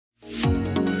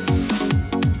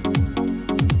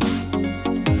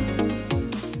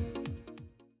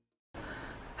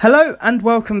Hello and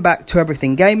welcome back to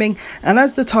Everything Gaming, and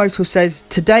as the title says,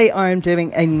 today I am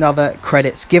doing another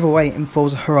credits giveaway in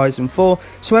Forza Horizon 4.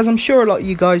 So as I'm sure a lot of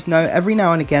you guys know, every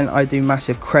now and again I do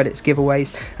massive credits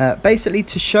giveaways, basically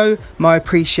to show my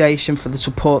appreciation for the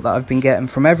support that I've been getting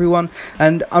from everyone.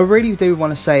 And I really do want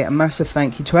to say a massive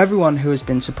thank you to everyone who has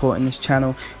been supporting this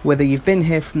channel, whether you've been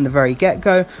here from the very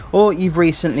get-go or you've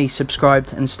recently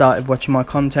subscribed and started watching my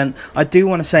content. I do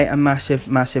want to say a massive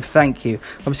thank you.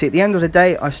 Obviously at the end of the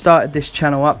day, I started this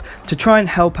channel up to try and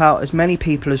help out as many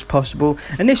people as possible.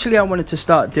 Initially I wanted to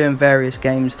start doing various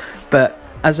games, but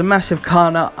as a massive car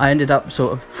nut, I ended up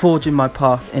sort of forging my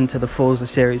path into the Forza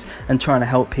series and trying to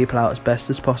help people out as best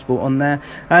as possible on there.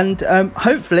 And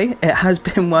hopefully it has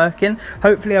been working.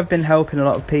 Hopefully I've been helping a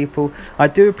lot of people. I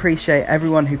do appreciate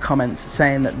everyone who comments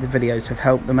saying that the videos have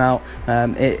helped them out.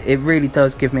 It really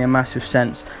does give me a massive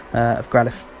sense of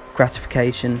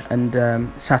gratification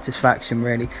and satisfaction,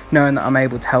 really, knowing that I'm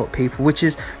able to help people, which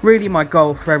is really my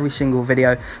goal for every single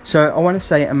video. So I want to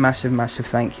say a massive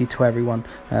thank you to everyone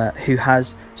who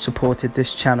has supported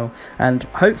this channel, and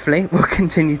hopefully will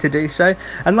continue to do so.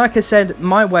 And like I said,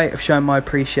 my way of showing my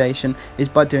appreciation is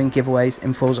by doing giveaways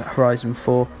in Forza Horizon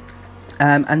 4.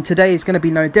 And today is going to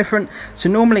be no different. So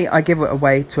normally I give it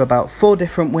away to about 4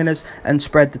 different winners and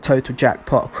spread the total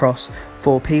jackpot across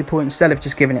 4 people instead of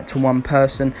just giving it to one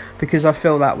person, because I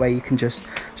feel that way you can just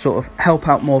sort of help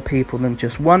out more people than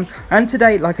just one. And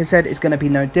today, like I said, is going to be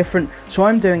no different. So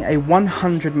I'm doing a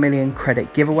 100 million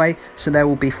credit giveaway. So there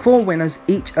will be 4 winners,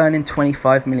 each earning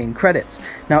 25 million credits.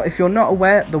 Now, if you're not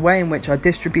aware, the way in which I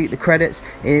distribute the credits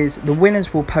is the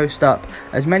winners will post up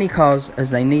as many cars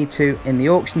as they need to in the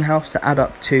auction house to add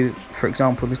up to, for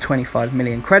example, the 25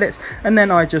 million credits, and then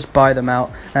I just buy them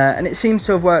out. And it seems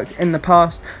to have worked in the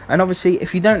past. And obviously,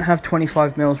 if you don't have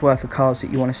 25 mils worth of cars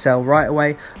that you want to sell right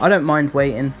away, I don't mind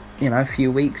waiting, you know, a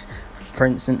few weeks, for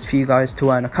instance, for you guys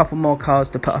to earn a couple more cars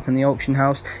to put up in the auction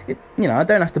house. You know, I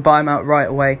don't have to buy them out right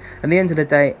away. At the end of the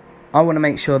day, I want to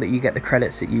make sure that you get the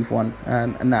credits that you've won,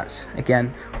 and that's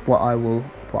again what I will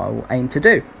aim to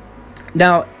do.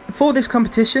 Now, for this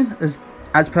competition,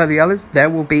 as per the others, there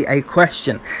will be a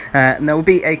question, and there will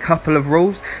be a couple of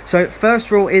rules. So first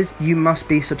rule is you must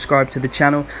be subscribed to the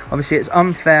channel. Obviously it's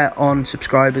unfair on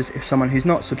subscribers if someone who's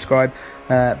not subscribed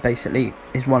basically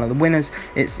is one of the winners.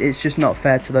 It's just not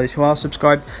fair to those who are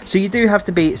subscribed. So you do have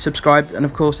to be subscribed, and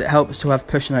of course it helps to have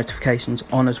push notifications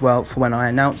on as well for when I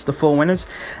announce the 4 winners.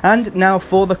 And now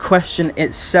for the question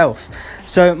itself.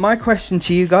 So my question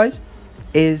to you guys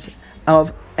is,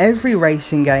 of every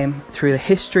racing game through the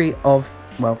history of,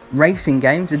 well, racing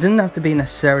games, it doesn't have to be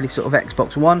necessarily sort of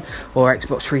Xbox One or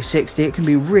Xbox 360, it can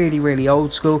be really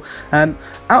old school. Out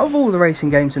of all the racing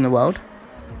games in the world,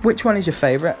 which one is your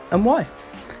favourite and why?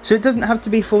 So it doesn't have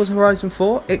to be Forza Horizon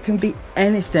 4, it can be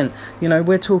anything. You know,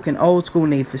 we're talking old school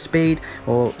Need for Speed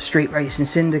or Street Racing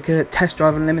Syndicate, Test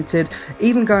Drive Unlimited,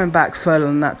 even going back further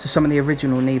than that to some of the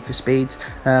original Need for Speeds,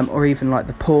 or even like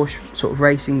the Porsche sort of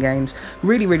racing games.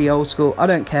 Really old school, I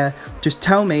don't care. Just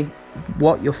tell me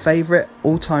what your favourite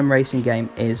all-time racing game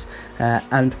is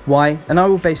and why, and I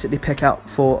will basically pick out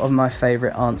 4 of my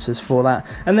favourite answers for that.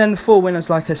 And then the 4 winners,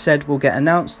 like I said, will get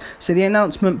announced. So the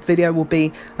announcement video will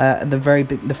be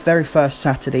the very first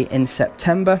Saturday in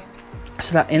September.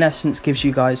 So that in essence gives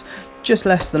you guys just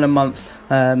less than a month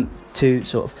to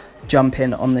sort of jump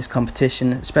in on this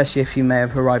competition, especially if you may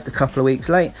have arrived a couple of weeks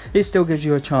late. It still gives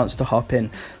you a chance to hop in.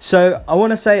 So I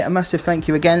want to say a massive thank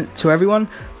you again to everyone.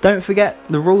 Don't forget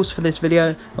the rules for this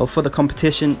video, or for the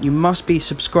competition: you must be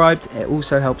subscribed. It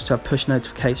also helps to have push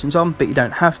notifications on, but you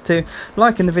don't have to.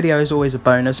 Liking the video is always a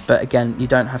bonus, but again, you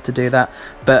don't have to do that.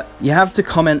 But you have to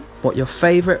comment what your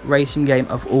favourite racing game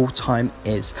of all time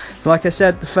is. So like I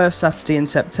said, the first Saturday in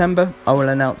September I will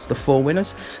announce the 4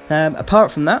 winners.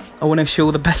 Apart from that, I want to wish you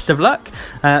all the best of luck.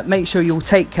 Make sure you all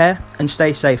take care and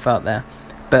stay safe out there.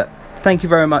 But thank you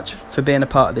very much for being a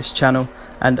part of this channel,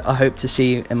 and I hope to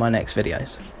see you in my next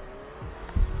videos.